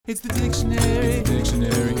It's the dictionary.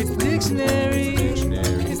 Dictionary. It's the dictionary.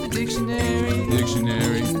 Dictionary. It's the dictionary.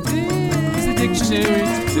 Dictionary. It's the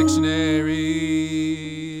dictionary.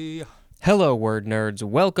 Dictionary. Hello, word nerds.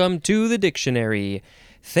 Welcome to the dictionary.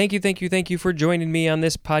 Thank you for joining me on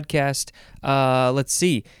this podcast. Let's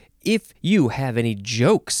see. If you have any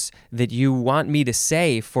jokes that you want me to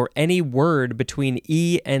say for any word between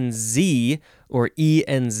E and Z or E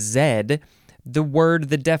and Z, the word,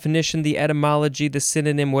 the definition, the etymology, the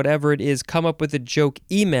synonym, whatever it is, come up with a joke,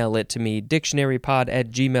 email it to me,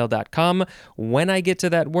 dictionarypod@gmail.com. When I get to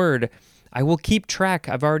that word, I will keep track.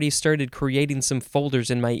 I've already started creating some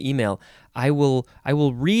folders in my email. I will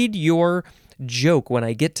read your joke when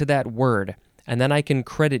I get to that word, and then I can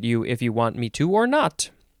credit you if you want me to or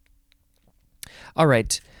not. All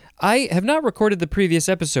right. I have not recorded the previous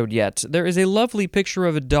episode yet. There is a lovely picture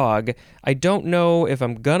of a dog. I don't know if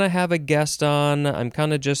I'm gonna have a guest on. I'm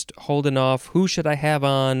kind of just holding off. Who should I have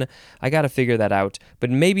on? I gotta figure that out.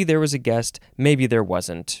 But maybe there was a guest, maybe there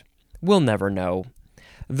wasn't. We'll never know.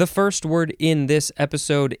 The first word in this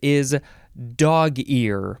episode is dog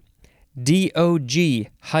ear.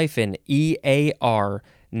 DOG-EAR.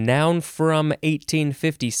 Noun from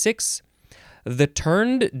 1856. The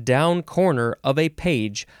turned down corner of a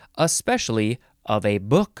page, especially of a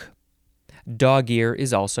book. Dog ear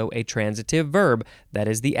is also a transitive verb. That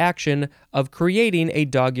is the action of creating a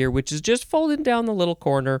dog ear, which is just folding down the little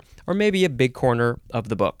corner or maybe a big corner of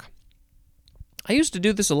the book. I used to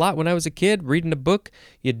do this a lot when I was a kid, reading a book.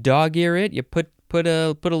 You dog ear it, you put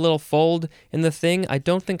a little fold in the thing. I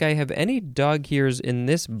don't think I have any dog ears in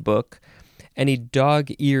this book. Any dog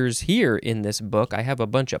ears here in this book. I have a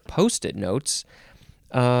bunch of Post-it notes.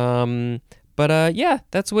 Yeah,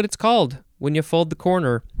 that's what it's called when you fold the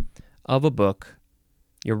corner of a book.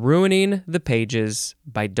 You're ruining the pages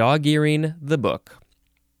by dog-earing the book.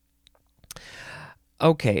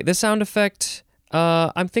 Okay, the sound effect,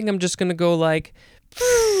 I think I'm just going to go like...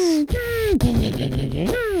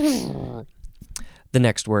 The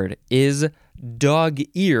next word is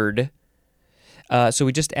dog-eared. So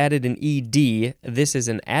we just added an ED. This is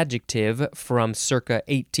an adjective from circa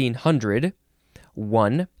 1800.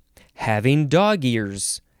 1. Having dog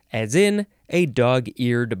ears, as in a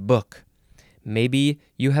dog-eared book. Maybe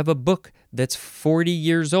you have a book that's 40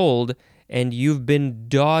 years old and you've been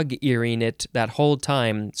dog-earing it that whole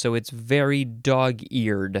time, so it's very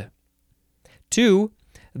dog-eared. 2.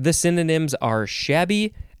 The synonyms are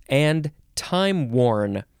shabby and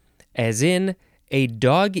time-worn, as in a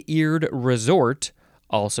dog-eared resort,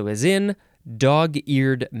 also as in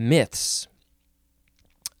dog-eared myths.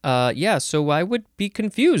 So I would be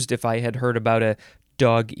confused if I had heard about a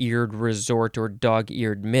dog-eared resort or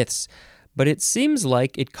dog-eared myths, but it seems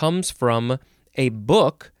like it comes from a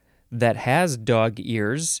book that has dog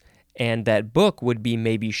ears, and that book would be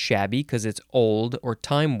maybe shabby because it's old or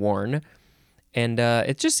time-worn, and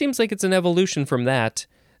it just seems like it's an evolution from that,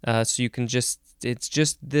 so you can just... It's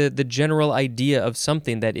just the general idea of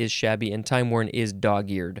something that is shabby and time-worn is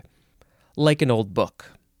dog-eared. Like an old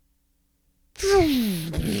book.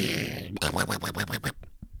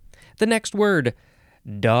 The next word,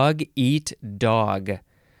 dog-eat-dog.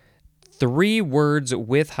 3 words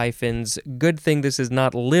with hyphens. Good thing this is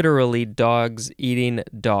not literally dogs eating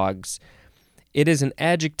dogs. It is an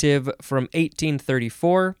adjective from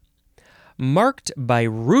 1834, marked by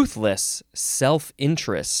ruthless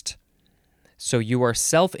self-interest. So you are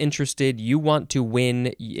self-interested, you want to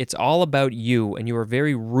win, it's all about you, and you are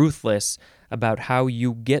very ruthless about how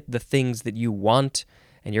you get the things that you want,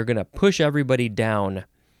 and you're going to push everybody down.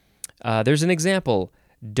 There's an example,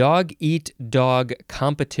 dog-eat-dog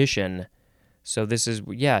competition. So this is,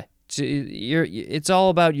 it's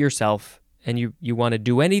all about yourself, and you want to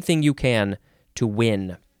do anything you can to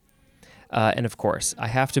win. And of course, I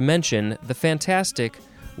have to mention the fantastic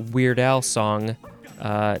Weird Al song,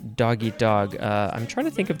 Dog Eat Dog. I'm trying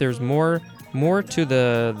to think if there's more to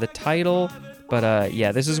the title, but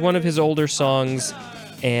this is one of his older songs,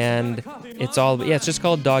 and it's just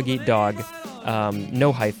called Dog Eat Dog,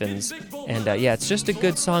 no hyphens, and it's just a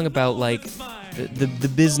good song about like the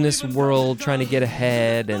business world trying to get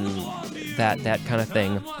ahead and that kind of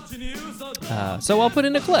thing. So I'll put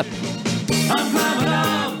in a clip. I'm climbing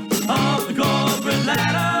down off the corporate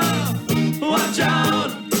ladder. Watch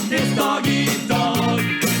out, it's dog eat dog.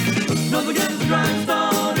 Don't forget the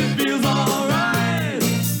grindstone, it feels alright.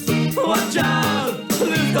 Watch out,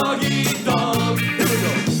 this dog eat dog. Here we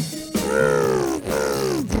go.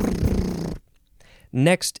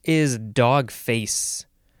 Next is dog face.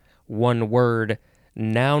 1 word,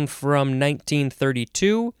 noun from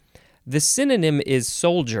 1932. The synonym is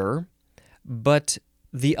soldier, but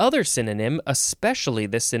The other synonym, especially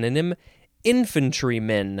the synonym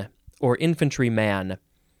infantryman or infantryman.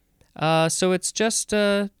 So it's just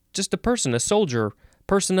a person, a soldier,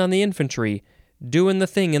 person on the infantry, doing the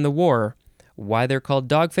thing in the war. Why they're called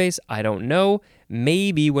dogface, I don't know.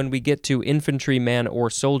 Maybe when we get to infantryman or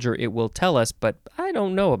soldier, it will tell us, but I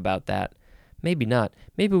don't know about that. Maybe not.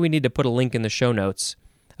 Maybe we need to put a link in the show notes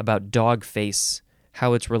about dogface,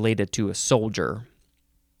 how it's related to a soldier.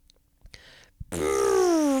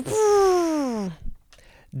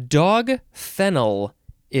 Dog fennel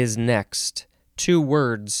is next. 2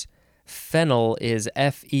 words. Fennel is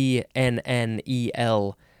Fennel.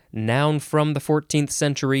 Noun from the 14th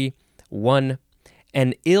century. 1.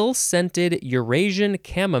 An ill-scented Eurasian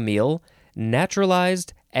chamomile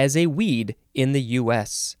naturalized as a weed in the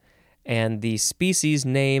U.S. And the species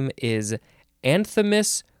name is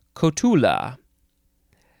Anthemis cotula.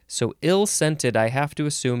 So ill-scented, I have to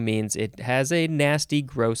assume, means it has a nasty,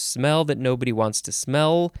 gross smell that nobody wants to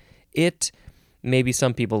smell it. Maybe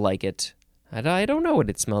some people like it. I don't know what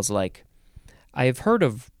it smells like. I've heard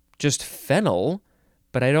of just fennel,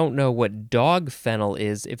 but I don't know what dog fennel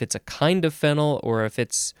is, if it's a kind of fennel or if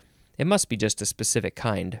it must be just a specific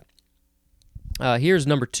kind. Here's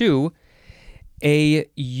number 2. A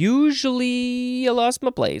usually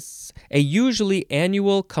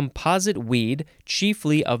annual composite weed,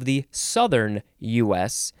 chiefly of the southern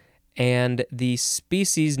U.S., and the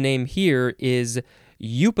species name here is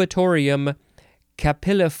Eupatorium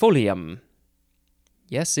capillifolium.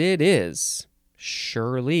 Yes, it is.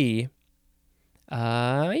 Surely.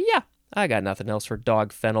 Yeah, I got nothing else for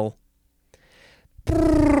dog fennel.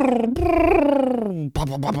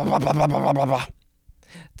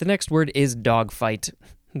 The next word is dogfight.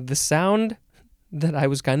 The sound that I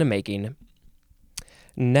was kind of making.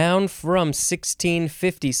 Noun from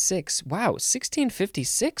 1656. Wow,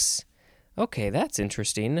 1656? Okay, that's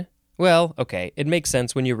interesting. Well, okay, it makes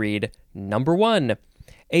sense when you read number 1,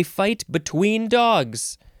 a fight between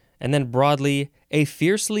dogs, and then broadly, a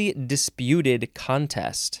fiercely disputed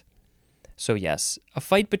contest. So yes, a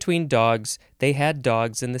fight between dogs. They had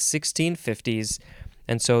dogs in the 1650s,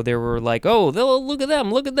 and so they were like, oh, look at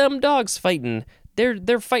them dogs fighting.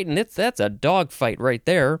 They're fighting. That's a dog fight right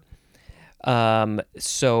there.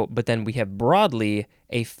 But then we have broadly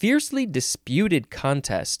a fiercely disputed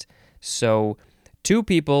contest. So 2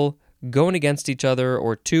 people going against each other,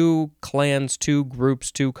 or 2 clans, 2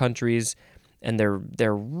 groups, 2 countries, and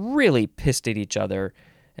they're really pissed at each other,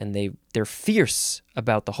 and they're fierce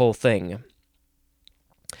about the whole thing.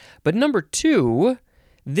 But number 2,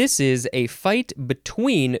 this is a fight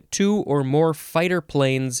between 2 or more fighter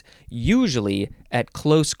planes, usually at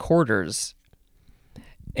close quarters.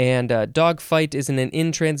 And dogfight is an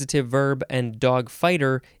intransitive verb, and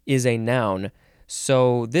dogfighter is a noun.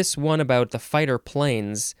 So this one about the fighter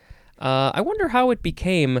planes, I wonder how it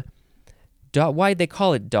became, why they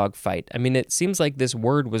call it dogfight. I mean, it seems like this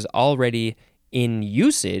word was already in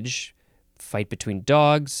usage, fight between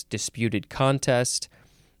dogs, disputed contest,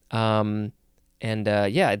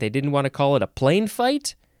 yeah, they didn't want to call it a plane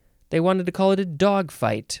fight. They wanted to call it a dog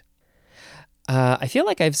fight. I feel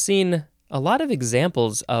like I've seen a lot of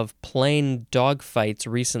examples of plane dog fights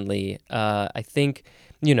recently. I think,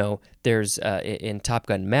 there's in Top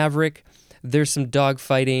Gun Maverick, there's some dog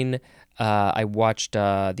fighting. I watched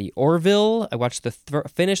the Orville. I watched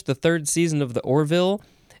finished the 3rd season of the Orville.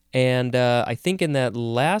 And I think in that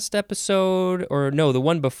last episode, or no, the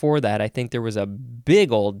one before that, I think there was a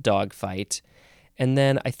big old dog fight. And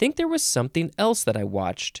then I think there was something else that I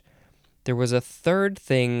watched. There was a 3rd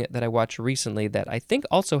thing that I watched recently that I think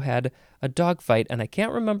also had a dog fight, and I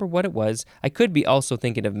can't remember what it was. I could be also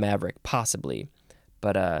thinking of Maverick, possibly.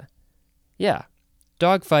 But, yeah.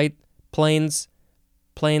 Dog fight, planes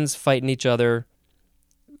fighting each other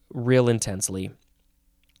real intensely.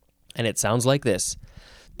 And it sounds like this.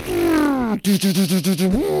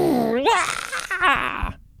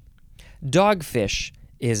 Dogfish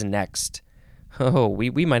is next. Oh,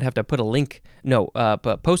 we might have to put a link. No,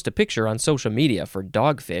 post a picture on social media for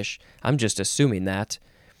dogfish. I'm just assuming that.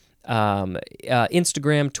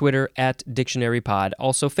 Instagram, Twitter, @DictionaryPod.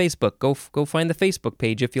 Also Facebook. Go find the Facebook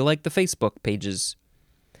page if you like the Facebook pages.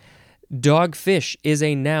 Dogfish is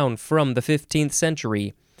a noun from the 15th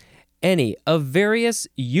century. Any of various,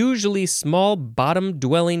 usually small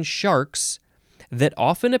bottom-dwelling sharks that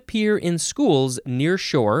often appear in schools near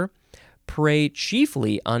shore, prey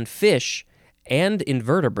chiefly on fish and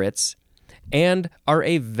invertebrates, and are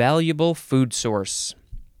a valuable food source.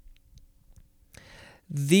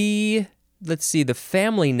 The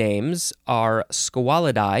family names are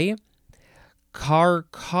Squalidae,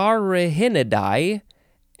 Carcharihinidae,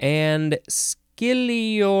 and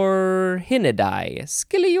Skiliorhinidae.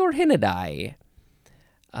 Skiliorhinidae.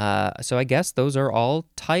 So I guess those are all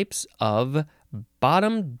types of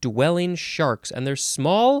bottom-dwelling sharks, and they're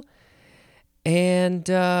small, and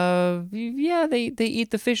yeah, they eat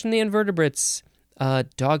the fish and the invertebrates.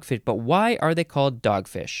 Dogfish, but why are they called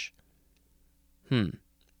dogfish?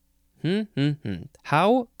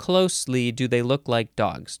 How closely do they look like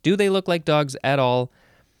dogs? Do they look like dogs at all?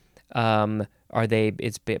 Are they?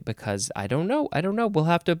 It's because I don't know. We'll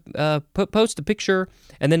have to post a picture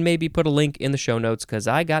and then maybe put a link in the show notes because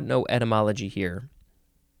I got no etymology here.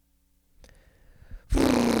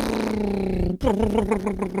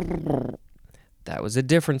 That was a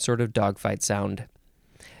different sort of dogfight sound.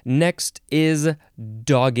 Next is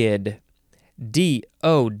dogged.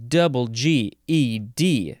 D-O-G-G-E-D.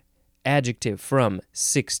 Adjective from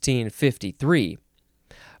 1653.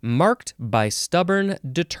 Marked by stubborn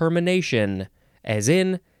determination, as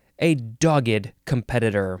in a dogged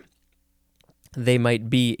competitor. They might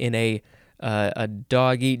be in a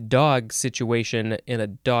dog-eat-dog situation in a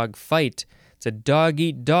dog fight. It's a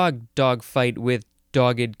dog-eat-dog fight with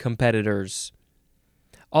dogged competitors.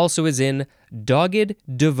 Also is in dogged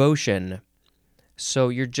devotion. So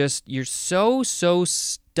you're so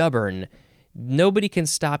stubborn. Nobody can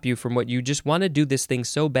stop you from what you just want to do this thing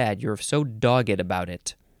so bad. You're so dogged about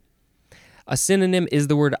it. A synonym is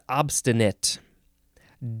the word obstinate.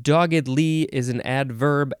 Doggedly is an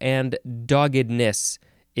adverb and doggedness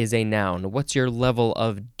is a noun. What's your level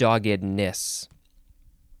of doggedness?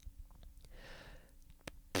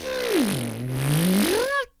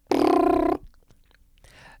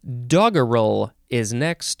 Doggerel is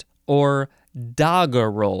next, or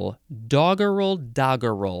doggerel.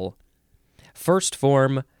 Doggerel. First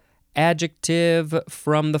form, adjective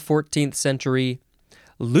from the 14th century,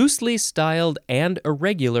 loosely styled and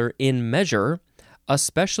irregular in measure,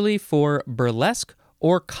 especially for burlesque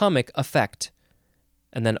or comic effect,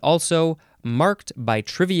 and then also marked by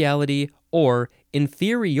triviality or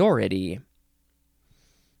inferiority.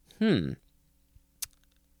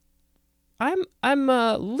 I'm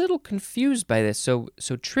a little confused by this. So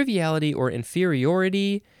triviality or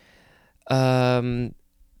inferiority. There's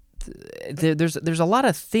a lot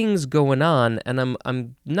of things going on, and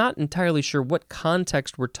I'm not entirely sure what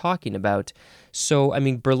context we're talking about. So I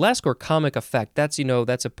mean, burlesque or comic effect. That's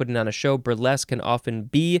a putting on a show. Burlesque can often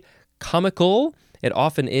be comical. It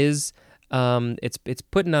often is. It's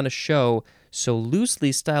putting on a show. So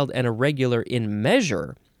loosely styled and irregular in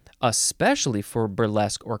measure, especially for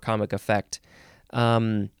burlesque or comic effect.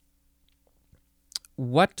 So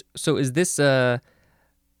is this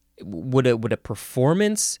would a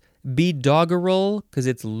performance be doggerel because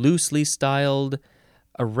it's loosely styled,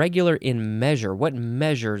 irregular in measure? What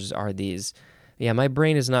measures are these? Yeah, my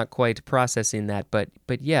brain is not quite processing that, but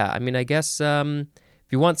yeah, I mean, I guess if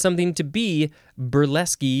you want something to be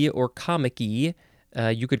burlesque-y or comic-y,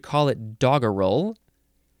 you could call it doggerel.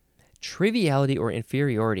 Triviality or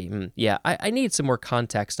inferiority. Yeah, I need some more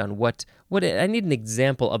context on what I need an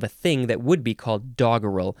example of a thing that would be called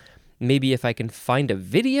doggerel. Maybe if I can find a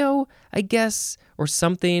video, I guess, or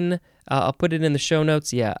something. I'll put it in the show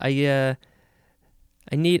notes. Yeah, I've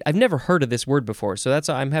never heard of this word before, so that's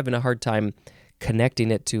why I'm having a hard time connecting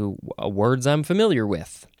it to words I'm familiar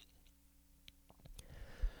with.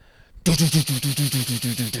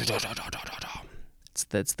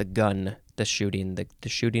 It's the gun, the shooting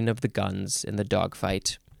of the guns in the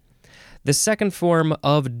dogfight. The second form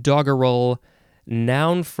of doggerel,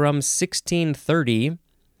 noun from 1630,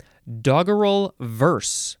 doggerel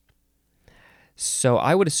verse. So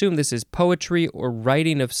I would assume this is poetry or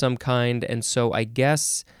writing of some kind, and so I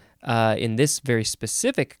guess in this very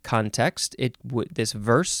specific context, this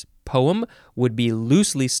verse poem would be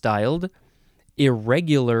loosely styled,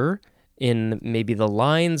 irregular in maybe the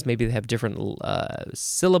lines, maybe they have different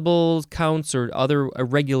syllable counts or other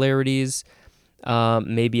irregularities.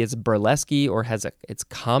 Maybe it's burlesque or it's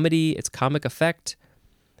comedy, it's comic effect.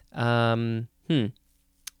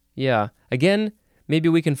 Yeah. Again, maybe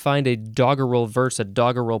we can find a doggerel verse, a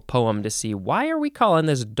doggerel poem to see why are we calling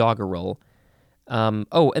this doggerel.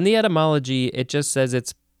 And the etymology, it just says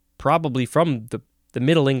it's probably from the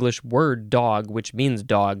Middle English word dog, which means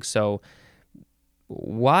dog. So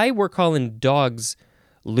why we're calling dogs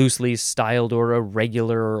loosely styled or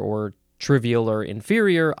irregular or trivial or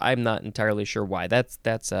inferior, I'm not entirely sure why. That's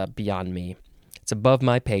beyond me. It's above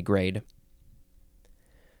my pay grade.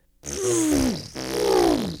 Just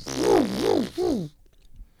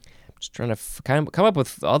trying to come up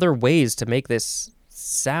with other ways to make this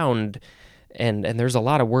sound, and there's a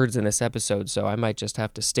lot of words in this episode, so I might just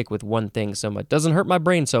have to stick with one thing so it doesn't hurt my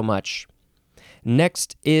brain so much.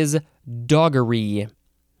 Next is doggery.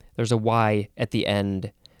 There's a Y at the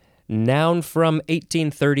end. Noun from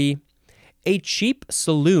 1830, a cheap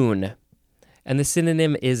saloon. And the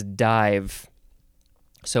synonym is dive.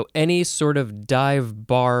 So any sort of dive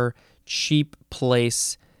bar, cheap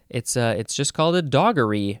place, it's just called a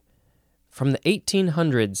doggery from the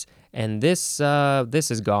 1800s. And this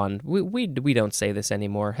is gone. We don't say this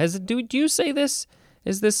anymore. Do you say this?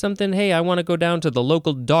 Is this something, hey, I want to go down to the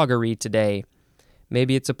local doggery today?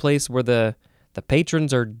 Maybe it's a place where the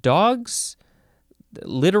patrons are dogs,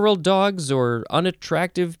 literal dogs, or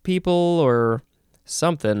unattractive people, or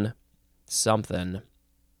something.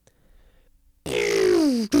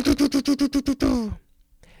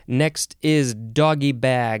 Next is doggy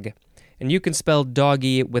bag. And you can spell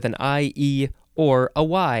doggy with an I-E or a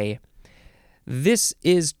Y. This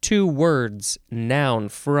is 2 words, noun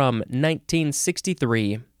from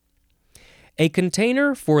 1963. A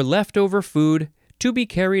container for leftover food to be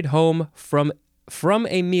carried home from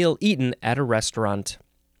a meal eaten at a restaurant.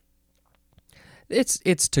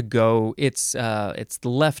 It's to go. It's the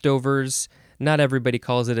leftovers. Not everybody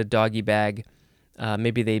calls it a doggy bag.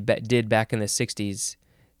 Maybe they did back in the 60s.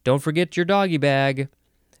 Don't forget your doggy bag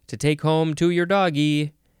to take home to your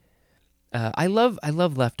doggy. I love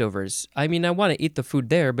leftovers. I mean, I want to eat the food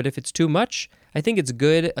there, but if it's too much, I think it's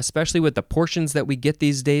good, especially with the portions that we get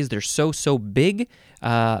these days. They're so big.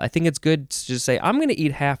 I think it's good to just say, I'm going to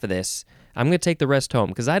eat half of this. I'm going to take the rest home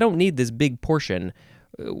because I don't need this big portion.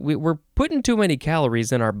 We're putting too many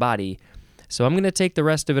calories in our body. So I'm going to take the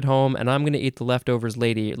rest of it home, and I'm going to eat the leftovers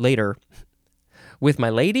later with my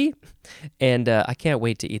lady. And I can't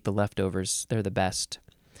wait to eat the leftovers. They're the best.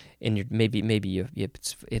 And maybe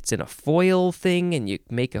it's in a foil thing, and you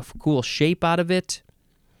make a cool shape out of it.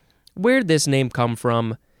 Where'd this name come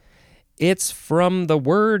from? It's from the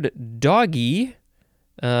word doggy.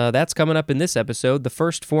 That's coming up in this episode, the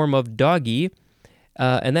first form of doggy.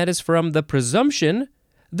 And that is from the presumption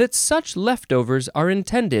that such leftovers are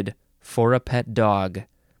intended for a pet dog.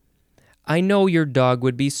 I know your dog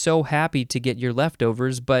would be so happy to get your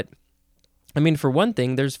leftovers, but, I mean, for one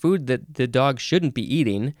thing, there's food that the dog shouldn't be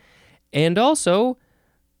eating, and also,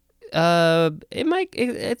 I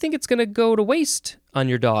think it's going to go to waste on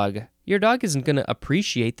your dog. Your dog isn't going to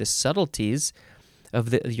appreciate the subtleties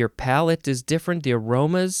of your palate is different, the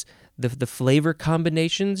aromas, the flavor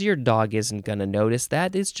combinations. Your dog isn't going to notice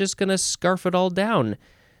that. It's just going to scarf it all down.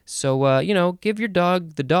 So, give your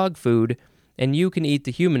dog the dog food, and you can eat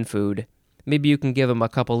the human food. Maybe you can give him a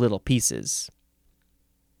couple little pieces.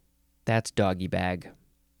 That's doggy bag.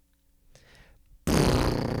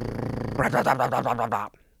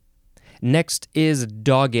 Next is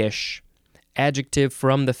doggish. Adjective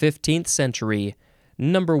from the 15th century.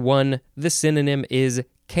 Number 1, the synonym is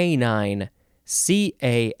canine.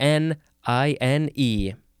 Canine.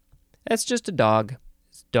 That's just a dog.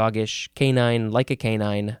 It's doggish. Canine, like a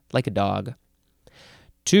canine, like a dog.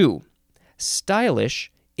 2,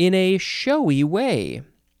 stylish in a showy way.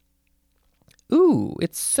 Ooh,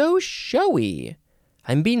 it's so showy.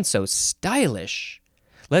 I'm being so stylish.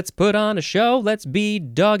 Let's put on a show. Let's be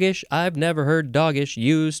doggish. I've never heard doggish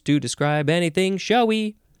used to describe anything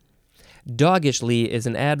showy. Doggishly is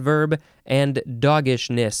an adverb, and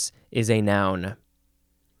doggishness is a noun.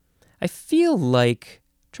 I feel like,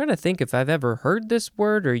 I'm trying to think if I've ever heard this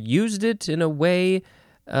word or used it in a way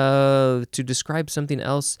to describe something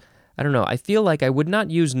else. I don't know. I feel like I would not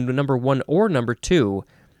use number 1 or number 2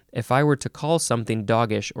 if I were to call something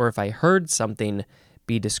doggish, or if I heard something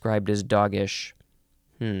be described as doggish.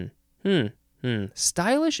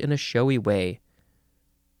 Stylish in a showy way.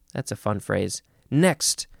 That's a fun phrase.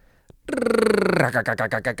 Next.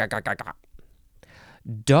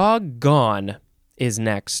 Doggone is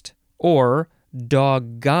next. Or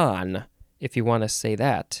doggone, if you want to say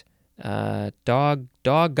that.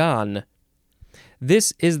 Doggone.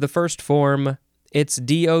 This is the first form. It's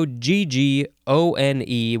doggone,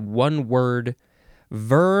 one word.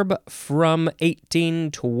 Verb from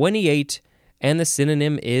 1828, and the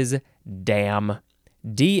synonym is damn.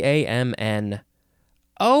 D-A-M-N.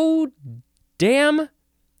 Oh, damn.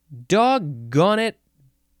 Doggone it.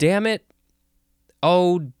 Damn it.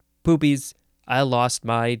 Oh, poopies. I lost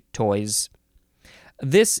my toys.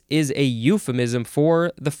 This is a euphemism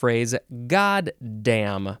for the phrase God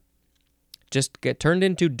damn. Just get turned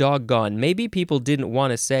into doggone. Maybe people didn't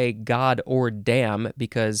want to say God or damn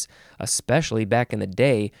because, especially back in the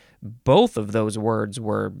day, both of those words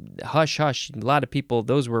were hush hush. A lot of people,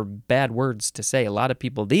 those were bad words to say. A lot of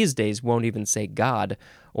people these days won't even say God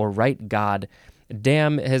or write God.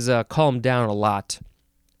 Damn has calmed down a lot.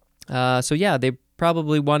 So yeah, they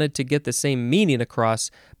probably wanted to get the same meaning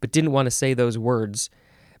across, but didn't want to say those words.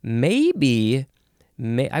 I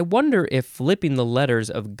wonder if flipping the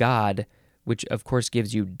letters of God, which of course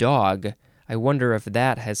gives you dog, I wonder if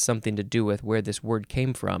that has something to do with where this word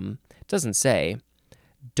came from. It doesn't say.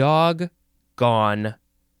 Dog, gone.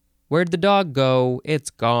 Where'd the dog go?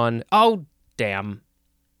 It's gone. Oh, damn.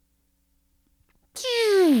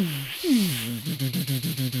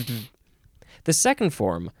 The second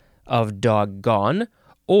form of doggone,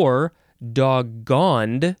 or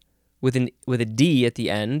doggoned, with a D at the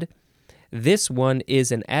end, this one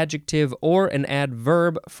is an adjective or an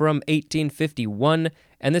adverb from 1851,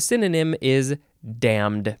 and the synonym is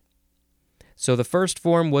damned. So the first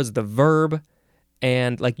form was the verb,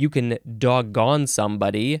 and like you can doggone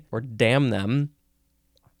somebody or damn them.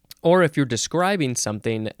 Or if you're describing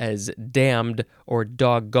something as damned or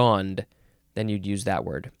doggoned, then you'd use that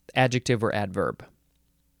word, adjective or adverb.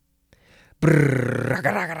 The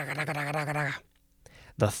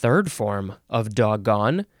third form of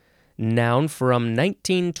doggone, noun from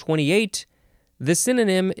 1928, the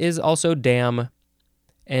synonym is also damn.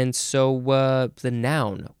 And so the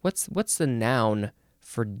noun, what's the noun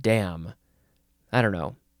for damn? I don't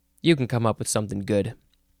know. You can come up with something good.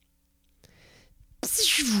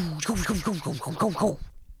 It's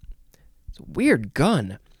a weird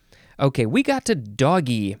gun. Okay, we got to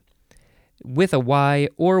doggy with a Y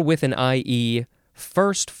or with an IE,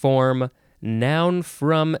 first form, noun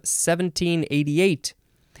from 1788,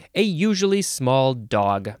 a usually small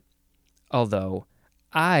dog. Although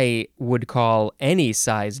I would call any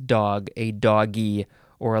size dog a doggy,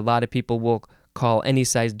 or a lot of people will call any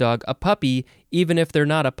size dog a puppy, even if they're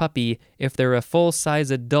not a puppy. If they're a full-size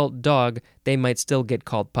adult dog, they might still get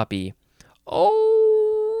called puppy.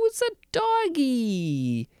 Oh, it's a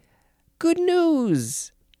doggy. Good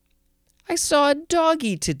news. I saw a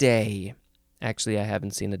doggy today. Actually, I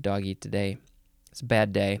haven't seen a doggy today. It's a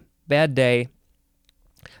bad day. Bad day.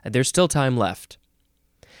 There's still time left.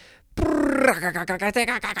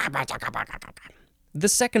 The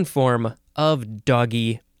second form of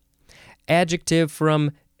doggy, adjective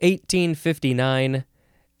from 1859,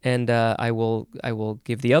 and I will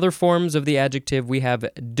give the other forms of the adjective. We have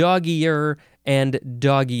doggier and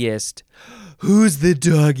doggiest. Who's the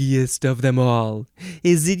doggiest of them all?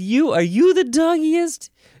 Is it you? Are you the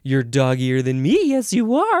doggiest? You're doggier than me. Yes,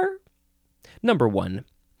 you are. Number 1,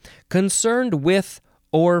 concerned with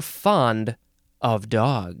or fond of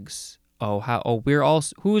dogs. We're all,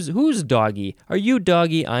 who's doggy? Are you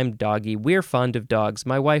doggy? I'm doggy. We're fond of dogs.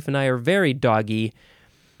 My wife and I are very doggy.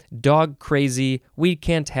 Dog crazy. We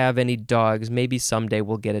can't have any dogs. Maybe someday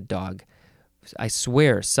we'll get a dog. I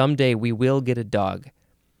swear, someday we will get a dog.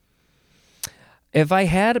 If I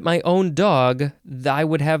had my own dog, I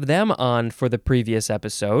would have them on for the previous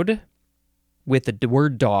episode with the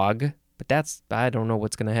word dog, but I don't know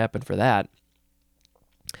what's going to happen for that.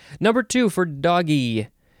 Number 2 for doggy,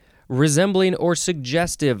 resembling or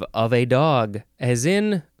suggestive of a dog, as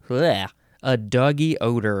in a doggy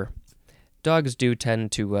odor. Dogs do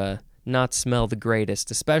tend to not smell the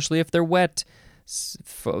greatest, especially if they're wet.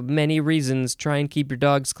 For many reasons, try and keep your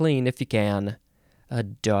dogs clean if you can. A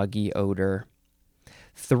doggy odor.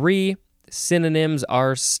 3 synonyms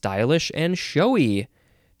are stylish and showy,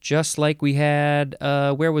 just like we had,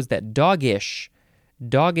 where was that? Doggish.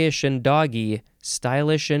 Doggish and doggy,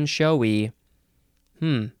 stylish and showy.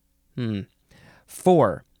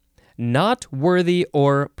 4, not worthy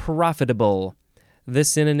or profitable. The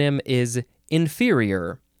synonym is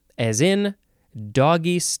inferior, as in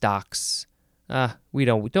doggy stocks. We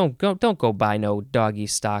don't go buy no doggy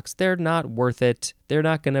stocks. They're not worth it. They're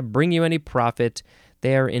not going to bring you any profit.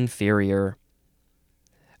 They're inferior.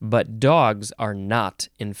 But dogs are not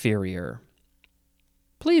inferior.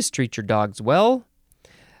 Please treat your dogs well.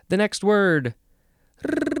 The next word.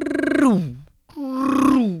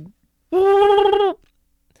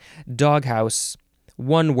 Doghouse.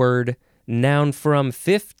 One word. Noun from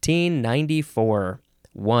 1594.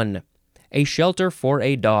 1. A shelter for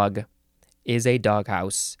a dog is a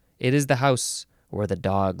doghouse. It is the house where the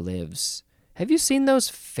dog lives. Have you seen those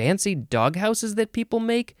fancy doghouses that people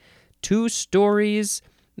make? 2 stories.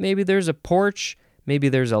 Maybe there's a porch. Maybe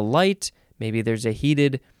there's a light. Maybe there's a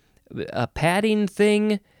heated padding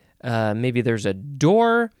thing. Maybe there's a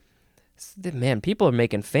door. Man, people are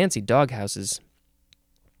making fancy doghouses.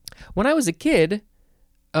 When I was a kid,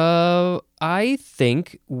 I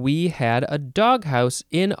think we had a doghouse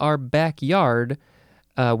in our backyard.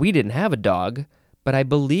 We didn't have a dog, but I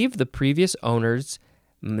believe the previous owners,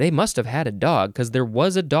 they must have had a dog, because there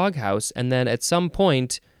was a doghouse, and then at some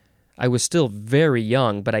point, I was still very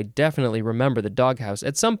young, but I definitely remember the doghouse.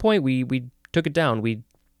 At some point, we took it down. We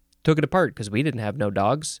took it apart because we didn't have no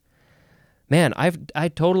dogs. Man, I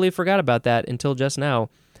totally forgot about that until just now.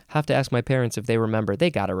 Have to ask my parents if they remember. They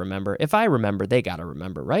gotta remember. If I remember, they gotta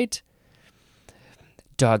remember, right?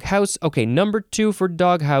 Doghouse. Okay, number 2 for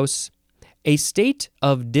doghouse. A state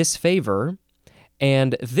of disfavor.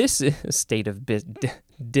 And this state of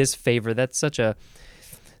disfavor, that's such an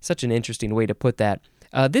interesting way to put that.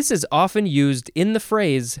 This is often used in the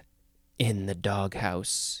phrase, in the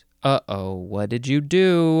doghouse. Uh-oh, what did you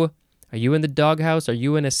do? Are you in the doghouse? Are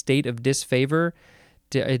you in a state of disfavor?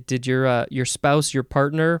 Did your spouse, your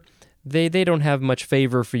partner, they don't have much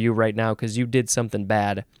favor for you right now because you did something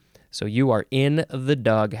bad. So you are in the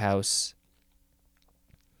doghouse.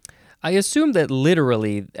 I assume that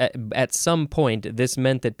literally at some point this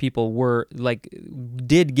meant that people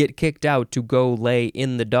did get kicked out to go lay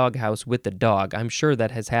in the doghouse with the dog. I'm sure that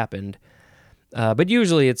has happened. But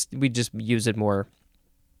usually we just use it more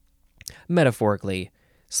metaphorically.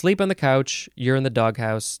 Sleep on the couch, you're in the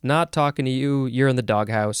doghouse. Not talking to you, you're in the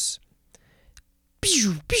doghouse.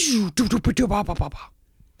 The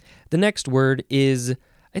next word is,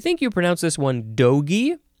 I think you pronounce this one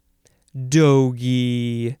dogie.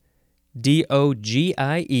 Dogie.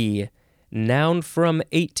 D-O-G-I-E. Noun from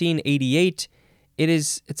 1888.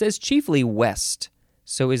 It says chiefly west.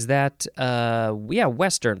 So is that,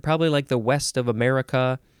 western, probably like the west of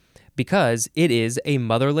America, because it is a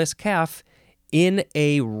motherless calf in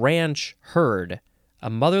a ranch herd. A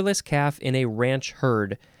motherless calf in a ranch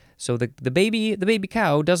herd. So the baby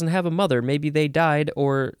cow doesn't have a mother. Maybe they died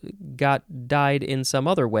or died in some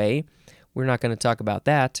other way. We're not going to talk about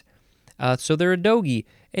that. So they're a dogie.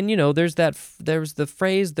 And, there's the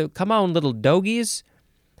phrase, come on, little dogies.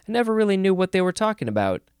 I never really knew what they were talking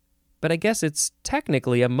about. But I guess it's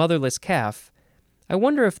technically a motherless calf. I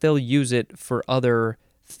wonder if they'll use it for other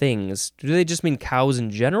things. Do they just mean cows in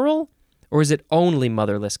general? Or is it only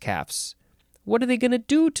motherless calves? What are they going to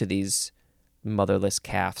do to these motherless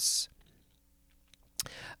calves?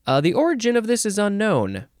 The origin of this is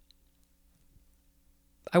unknown.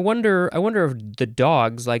 I wonder if the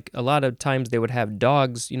dogs, like a lot of times they would have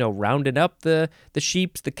dogs, rounding up the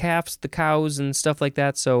sheep, the calves, the cows, and stuff like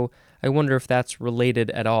that. So I wonder if that's related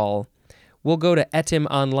at all. We'll go to Etim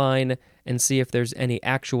Online and see if there's any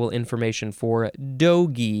actual information for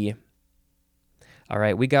dogie. All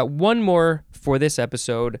right, we got one more for this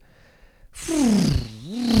episode.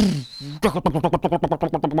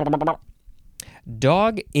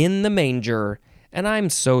 Dog in the manger. And I'm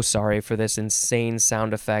so sorry for this insane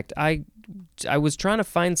sound effect. I was trying to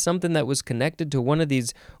find something that was connected to one of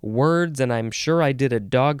these words, and I'm sure I did a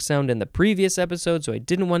dog sound in the previous episode, so I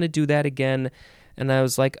didn't want to do that again. And I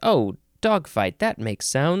was like, oh, dogfight, that makes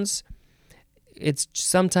sounds.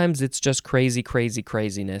 Sometimes it's just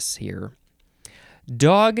craziness here.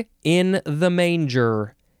 Dog in the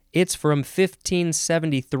manger. It's from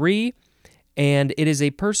 1573, and it is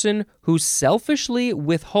a person who selfishly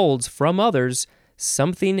withholds from others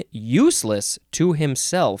something useless to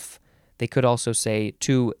himself. They could also say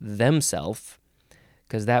to themself,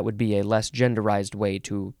 because that would be a less genderized way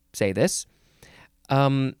to say this.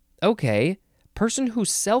 Okay, person who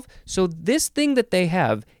so this thing that they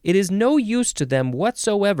have, it is no use to them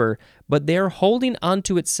whatsoever, but they're holding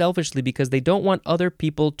onto it selfishly because they don't want other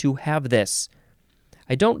people to have this.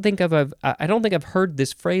 I don't think I've heard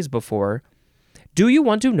this phrase before. Do you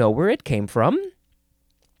want to know where it came from?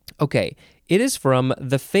 Okay, it is from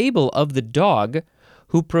the fable of the dog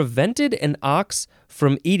who prevented an ox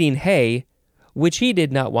from eating hay, which he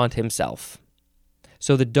did not want himself.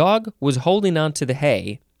 So the dog was holding on to the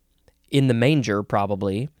hay, in the manger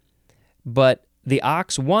probably, but the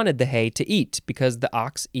ox wanted the hay to eat because the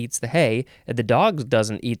ox eats the hay, and the dog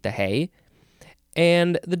doesn't eat the hay.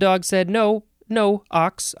 And the dog said, no,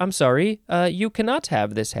 ox, I'm sorry, you cannot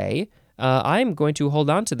have this hay. I'm going to hold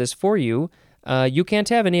on to this for you. You can't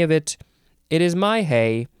have any of it. It is my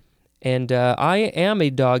hay, and I am a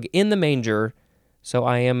dog in the manger, so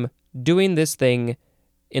I am doing this thing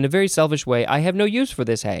in a very selfish way. I have no use for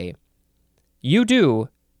this hay. You do,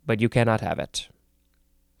 but you cannot have it.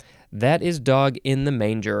 That is dog in the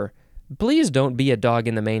manger. Please don't be a dog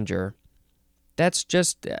in the manger. That's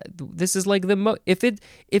just, this is like if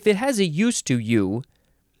it has a use to you,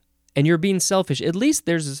 and you're being selfish, at least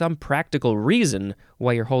there's some practical reason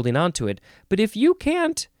why you're holding on to it. But if you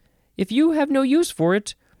have no use for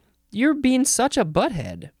it, you're being such a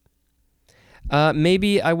butthead.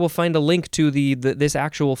 Maybe I will find a link to this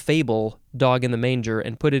actual fable, Dog in the Manger,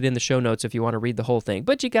 and put it in the show notes if you want to read the whole thing.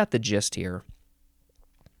 But you got the gist here.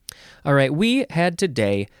 All right, we had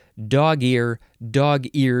today dog ear,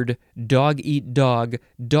 dog-eared, dog-eat dog,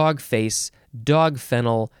 dog face, dog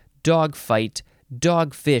fennel, dogfight,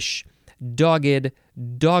 dogfish, dogged,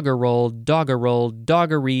 doggerel,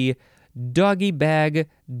 doggery, doggy bag,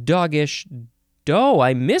 doggish. Oh,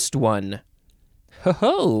 I missed one.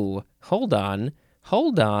 Ho-ho, hold on.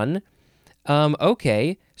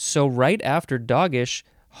 Okay, so right after doggish,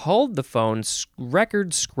 hold the phone,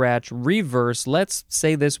 record scratch, reverse. Let's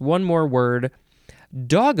say this one more word.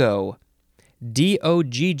 Doggo.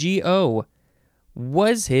 D-O-G-G-O.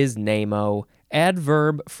 Was his name-o.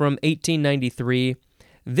 Adverb from 1893.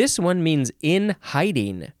 This one means in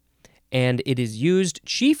hiding, and it is used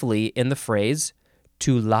chiefly in the phrase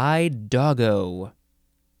to lie doggo.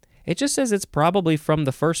 It just says it's probably from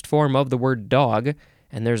the first form of the word dog,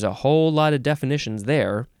 and there's a whole lot of definitions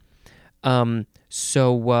there. Lie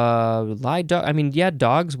dog. I mean, yeah,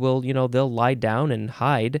 dogs will, they'll lie down and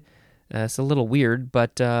hide. It's a little weird,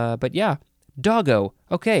 but yeah, doggo.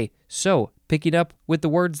 Okay, so picking up with the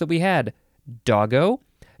words that we had: doggo,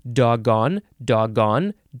 doggone,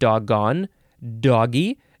 doggone, doggone,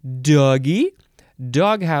 doggy, doggy,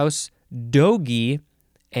 doghouse, doggy,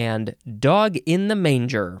 and dog in the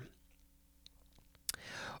manger.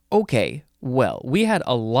 Okay, well, we had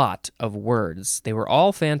a lot of words. They were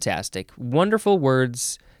all fantastic. Wonderful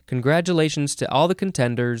words. Congratulations to all the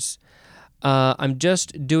contenders. I'm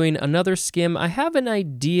just doing another skim. I have an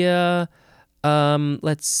idea.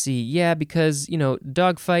 Let's see. Yeah, because,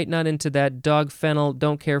 dogfight, not into that. Dog fennel,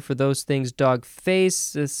 don't care for those things. Dog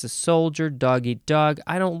face, it's a soldier. Dog eat dog.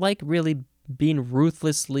 I don't like really being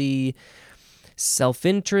ruthlessly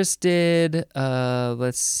self-interested.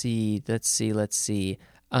 Let's see.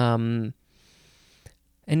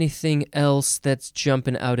 Anything else that's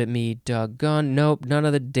jumping out at me? Doggone. Nope, none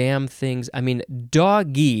of the damn things. I mean,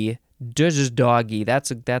 doggy, just doggy.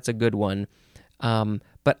 That's a good one.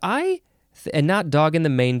 But and not dog in the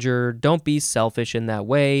manger. Don't be selfish in that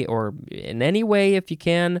way, or in any way if you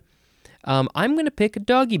can. I'm going to pick a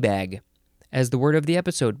doggy bag as the word of the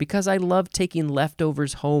episode, because I love taking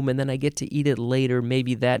leftovers home and then I get to eat it later,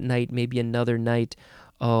 maybe that night, maybe another night.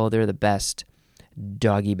 Oh, they're the best.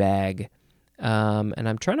 Doggy bag. And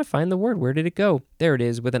I'm trying to find the word. Where did it go? There it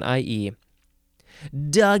is with an I-E.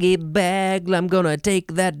 Doggy bag. I'm going to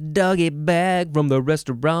take that doggy bag from the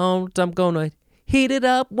restaurant. I'm going to heat it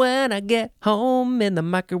up when I get home in the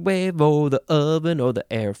microwave or the oven or the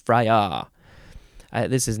air fryer.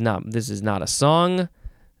 This is not a song.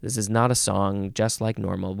 This is not a song, just like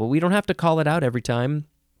normal. But we don't have to call it out every time.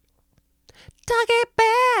 Doggy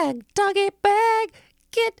bag,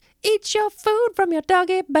 eat your food from your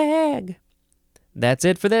doggy bag. That's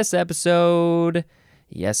it for this episode.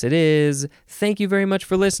 Yes, it is. Thank you very much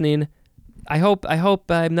for listening. I hope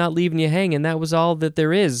I'm not leaving you hanging. That was all that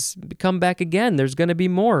there is. Come back again. There's going to be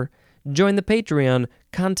more. Join the Patreon.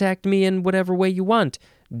 Contact me in whatever way you want.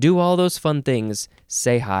 Do all those fun things.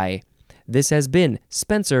 Say hi. This has been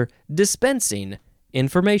Spencer dispensing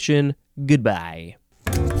information. Goodbye.